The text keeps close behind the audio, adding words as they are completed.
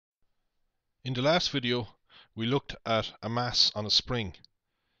In the last video, we looked at a mass on a spring.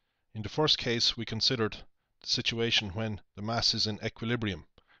 In the first case, we considered the situation when the mass is in equilibrium,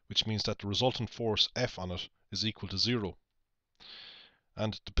 which means that the resultant force F on it is equal to 0.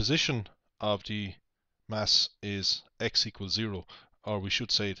 And the position of the mass is x equals 0, or we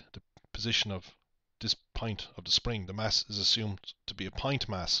should say the position of this point of the spring. The mass is assumed to be a point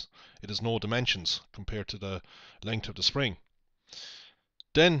mass. It has no dimensions compared to the length of the spring.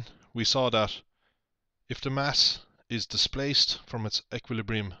 Then we saw that if the mass is displaced from its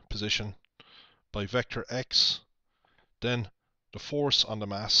equilibrium position by vector x, then the force on the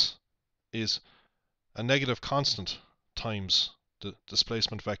mass is a negative constant times the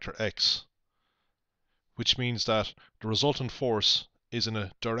displacement vector x, which means that the resultant force is in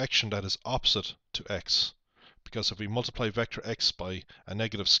a direction that is opposite to x, because if we multiply vector x by a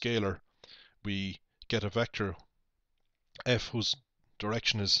negative scalar, we get a vector f whose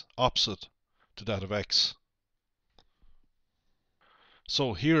direction is opposite to that of x.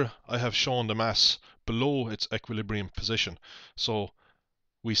 So here I have shown the mass below its equilibrium position. So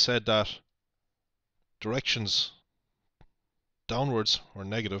we said that directions downwards are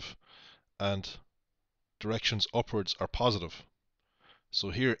negative and directions upwards are positive.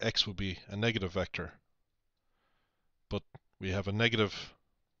 So here x will be a negative vector, but we have a negative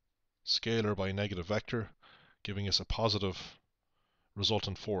scalar by a negative vector giving us a positive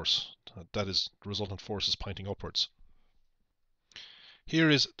resultant force. That is, the resultant force is pointing upwards. Here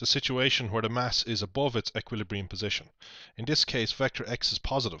is the situation where the mass is above its equilibrium position. In this case, vector x is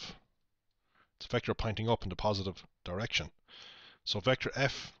positive. It's a vector pointing up in the positive direction. So vector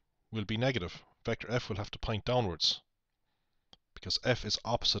f will be negative. Vector f will have to point downwards, because f is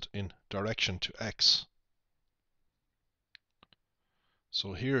opposite in direction to x.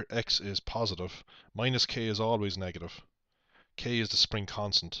 So here x is positive, minus k is always negative. K is the spring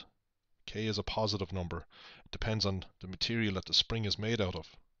constant. K is a positive number. It depends on the material that the spring is made out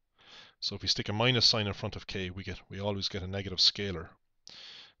of. So if we stick a minus sign in front of k, we always get a negative scalar.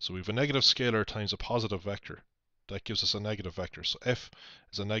 So we have a negative scalar times a positive vector. That gives us a negative vector. So f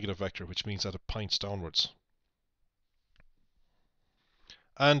is a negative vector, which means that it points downwards.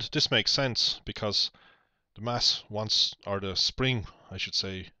 And this makes sense because the mass wants, or the spring, I should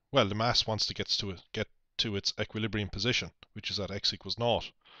say, well, the mass wants to get to its equilibrium position, which is at x equals 0.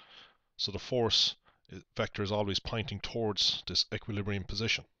 So the force vector is always pointing towards this equilibrium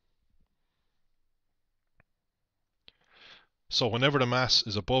position. So whenever the mass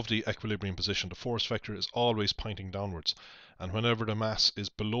is above the equilibrium position, the force vector is always pointing downwards. And whenever the mass is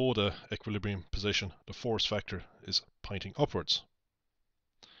below the equilibrium position, the force vector is pointing upwards.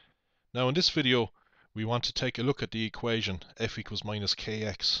 Now in this video, we want to take a look at the equation f equals minus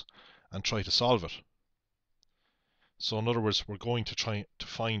kx and try to solve it. So in other words, we're going to try to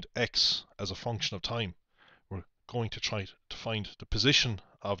find x as a function of time. We're going to try to find the position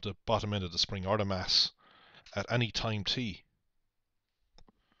of the bottom end of the spring, or the mass, at any time t.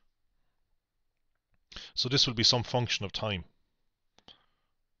 So this will be some function of time.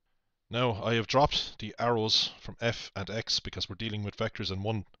 Now I have dropped the arrows from f and x because we're dealing with vectors in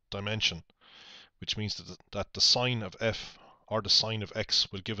one dimension, which means that the sign of f or the sign of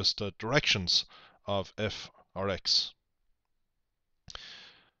x will give us the directions of f or x.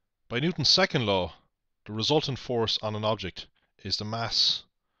 By Newton's second law, the resultant force on an object is the mass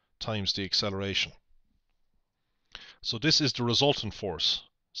times the acceleration. So this is the resultant force.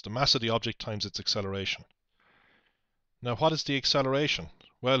 It's the mass of the object times its acceleration. Now what is the acceleration?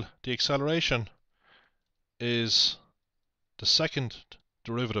 Well, the acceleration is the second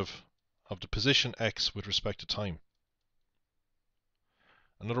derivative of the position x with respect to time.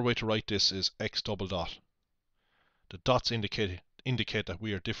 Another way to write this is x double dot. The dots indicate that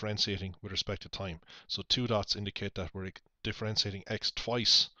we are differentiating with respect to time. So two dots indicate that we're differentiating x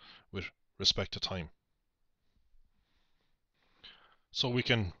twice with respect to time. So we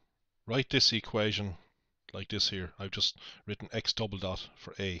can write this equation like this here. I've just written x double dot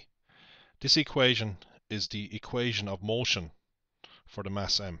for a. This equation is the equation of motion for the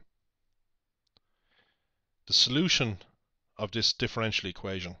mass m. The solution of this differential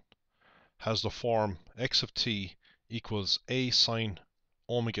equation has the form x of t equals a sine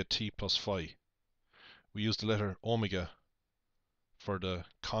omega t plus phi. We use the letter omega for the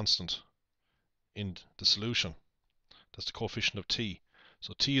constant in the solution. That's the coefficient of t.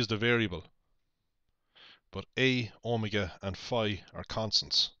 So t is the variable, but a, omega and phi are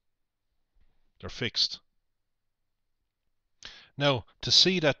constants. They're fixed. Now, to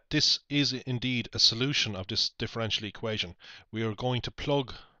see that this is indeed a solution of this differential equation, we are going to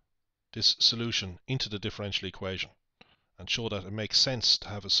plug this solution into the differential equation. and show that it makes sense to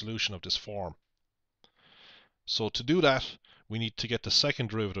have a solution of this form. So to do that, we need to get the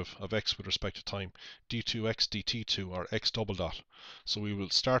second derivative of x with respect to time, d2x dt2, or x double dot. So we will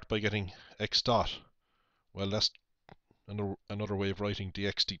start by getting x dot. Well, that's another way of writing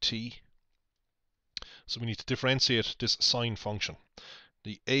dx dt. So we need to differentiate this sine function.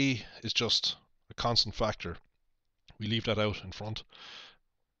 The a is just a constant factor. We leave that out in front.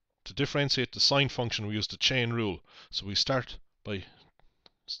 To differentiate the sine function, we use the chain rule. So we start by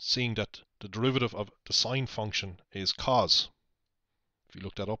seeing that the derivative of the sine function is cos. If you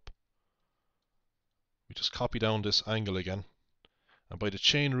look that up, we just copy down this angle again, and by the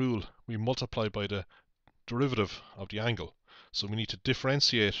chain rule we multiply by the derivative of the angle. So we need to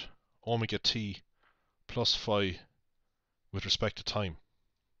differentiate omega t plus phi with respect to time.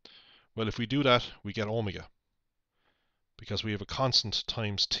 Well, if we do that, we get omega, because we have a constant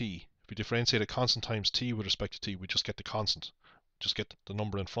times t. If we differentiate a constant times t with respect to t, we just get the constant, just get the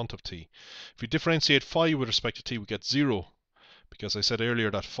number in front of t. If we differentiate phi with respect to t, we get 0, because I said earlier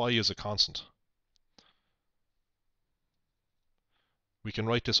that phi is a constant. We can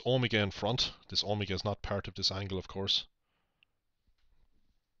write this omega in front. This omega is not part of this angle, of course.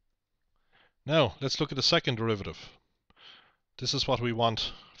 Now, let's look at the second derivative. This is what we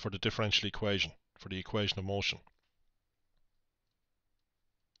want for the differential equation, for the equation of motion.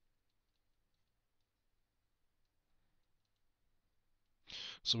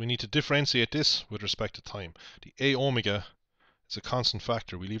 So we need to differentiate this with respect to time. The a omega is a constant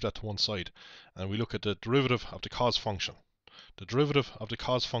factor. We leave that to one side. And we look at the derivative of the cos function. The derivative of the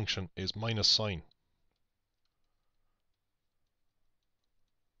cos function is minus sine.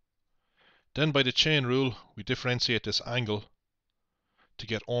 Then by the chain rule, we differentiate this angle to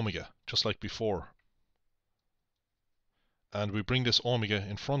get omega, just like before. And we bring this omega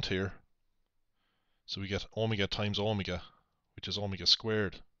in front here. So we get omega times omega, which is omega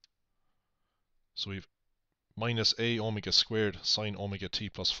squared. So we've minus a omega squared sine omega t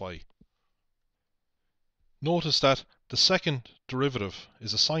plus phi. Notice that the second derivative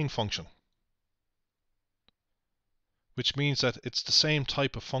is a sine function, which means that it's the same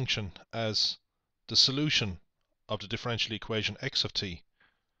type of function as the solution of the differential equation x of t.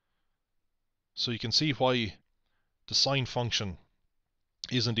 So you can see why the sine function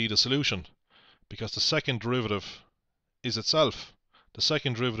is indeed a solution, because the second derivative is itself. The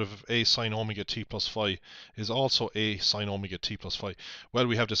second derivative of a sine omega t plus phi is also a sine omega t plus phi. Well,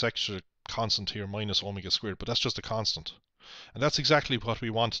 we have this extra constant here, minus omega squared, but that's just a constant. And that's exactly what we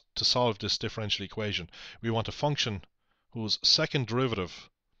want to solve this differential equation. We want a function whose second derivative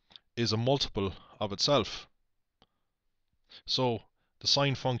is a multiple of itself. So the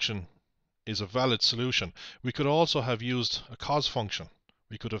sine function is a valid solution. We could also have used a cos function.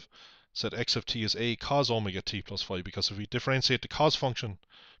 We could have said x of t is a cos omega t plus phi, because if we differentiate the cos function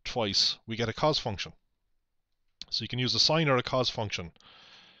twice, we get a cos function. So you can use a sine or a cos function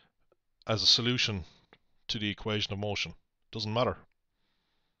as a solution to the equation of motion. Doesn't matter.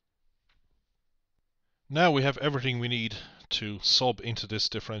 Now we have everything we need to sub into this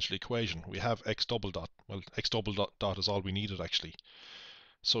differential equation. We have x double dot. Well, x double dot is all we needed actually.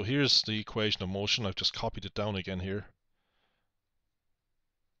 So here's the equation of motion. I've just copied it down again here.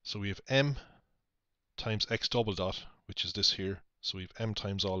 So we have m times x double dot, which is this here. So we have m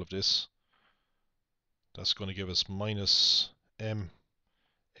times all of this. That's going to give us minus m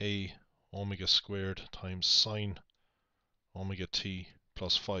a omega squared times sine omega t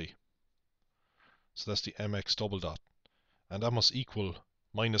plus phi. So that's the mx double dot. And that must equal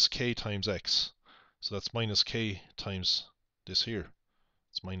minus k times x. So that's minus k times this here.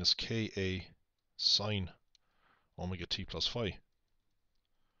 It's minus ka sine omega t plus phi.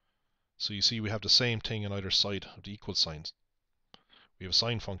 So you see we have the same thing on either side of the equal signs. We have a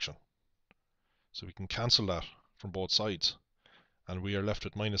sine function. So we can cancel that from both sides. And we are left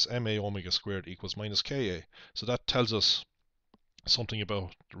with minus ma omega squared equals minus ka. So that tells us something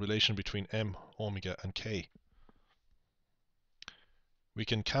about the relation between m omega and k. We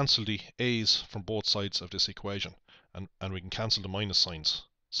can cancel the a's from both sides of this equation, and we can cancel the minus signs.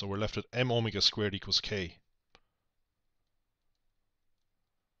 So we're left with m omega squared equals k.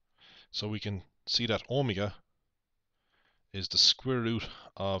 So we can see that omega is the square root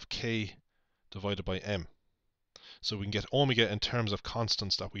of k divided by m. So we can get omega in terms of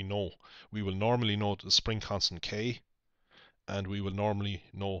constants that we know. We will normally know the spring constant k, and we will normally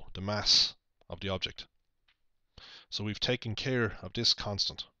know the mass of the object. So we've taken care of this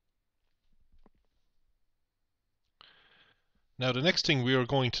constant. Now the next thing we are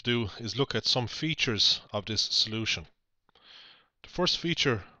going to do is look at some features of this solution. The first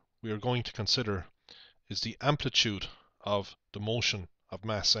feature we are going to consider is the amplitude of the motion of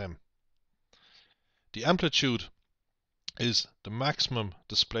mass m. The amplitude is the maximum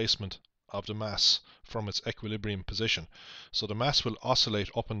displacement of the mass from its equilibrium position. So the mass will oscillate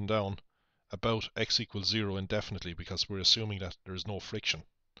up and down about x equals 0 indefinitely, because we're assuming that there is no friction.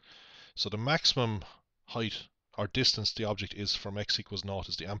 So the maximum height or distance the object is from x equals 0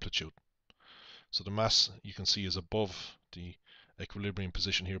 is the amplitude. So the mass, you can see, is above the equilibrium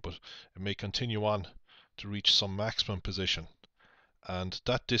position here, but it may continue on to reach some maximum position, and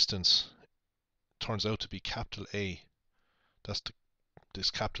that distance turns out to be capital A. That's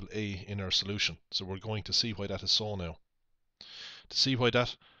this capital A in our solution. So we're going to see why that is so now. To see why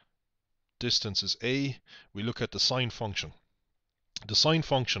that distance is A, we look at the sine function. The sine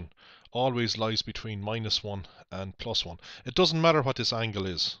function always lies between -1 and +1. It doesn't matter what this angle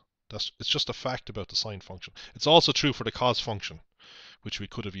is. It's just a fact about the sine function. It's also true for the cos function, which we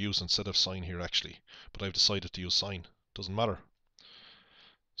could have used instead of sine here actually, but I've decided to use sine. Doesn't matter.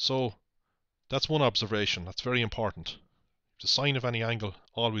 So that's one observation. That's very important. The sine of any angle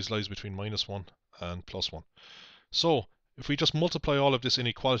always lies between -1 and +1. So if we just multiply all of this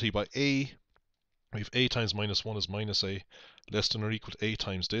inequality by a, we have a times -1 is minus a, less than or equal to a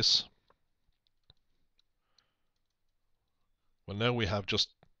times this. Well, now we have just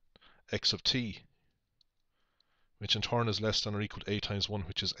x of t, which in turn is less than or equal to a times 1,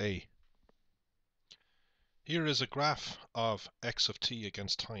 which is a. Here is a graph of x of t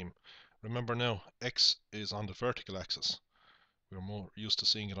against time. Remember now, x is on the vertical axis. We're more used to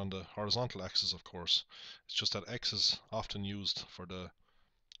seeing it on the horizontal axis, of course. It's just that x is often used for the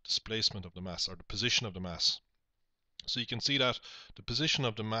displacement of the mass, or the position of the mass. So you can see that the position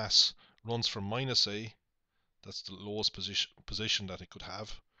of the mass runs from -a, that's the lowest position that it could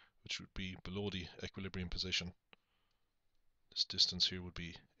have, which would be below the equilibrium position. This distance here would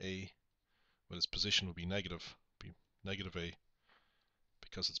be a, well, its position would be negative a,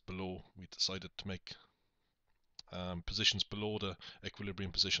 because it's below. We decided to make positions below the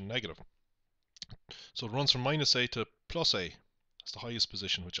equilibrium position negative. So it runs from -a to +a. That's the highest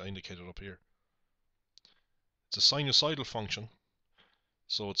position, which I indicated up here. It's a sinusoidal function,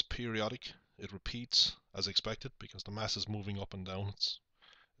 so it's periodic. It repeats as expected because the mass is moving up and down.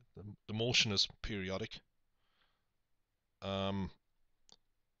 The motion is periodic.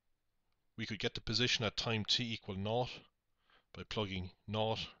 We could get the position at time t equal 0 by plugging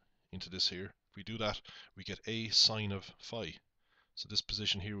 0 into this here. If we do that, we get a sine of phi. So this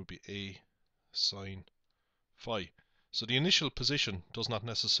position here would be a sine phi. So the initial position does not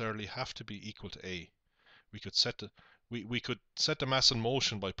necessarily have to be equal to a. We could set the mass in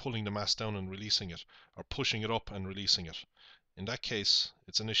motion by pulling the mass down and releasing it, or pushing it up and releasing it. In that case,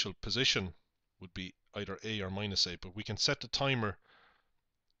 its initial position would be either a or -a, but we can set the timer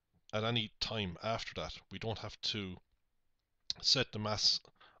at any time after that. We don't have to set the mass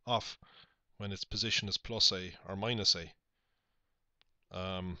off when its position is +a or -a.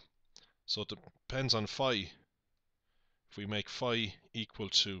 So it depends on phi. If we make phi equal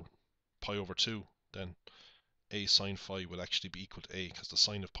to pi over 2, then a sine phi will actually be equal to a, because the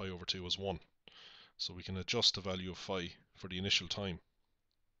sine of pi over 2 is 1. So we can adjust the value of phi for the initial time.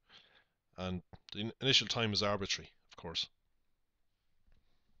 And the initial time is arbitrary, of course.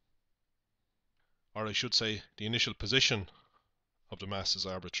 Or I should say, the initial position of the mass is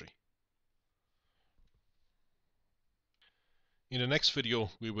arbitrary. In the next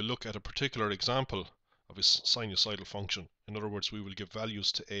video, we will look at a particular example of a sinusoidal function. In other words, we will give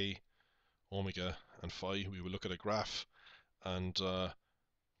values to a, omega, and phi. We will look at a graph, and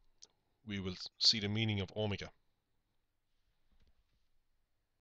we will see the meaning of omega.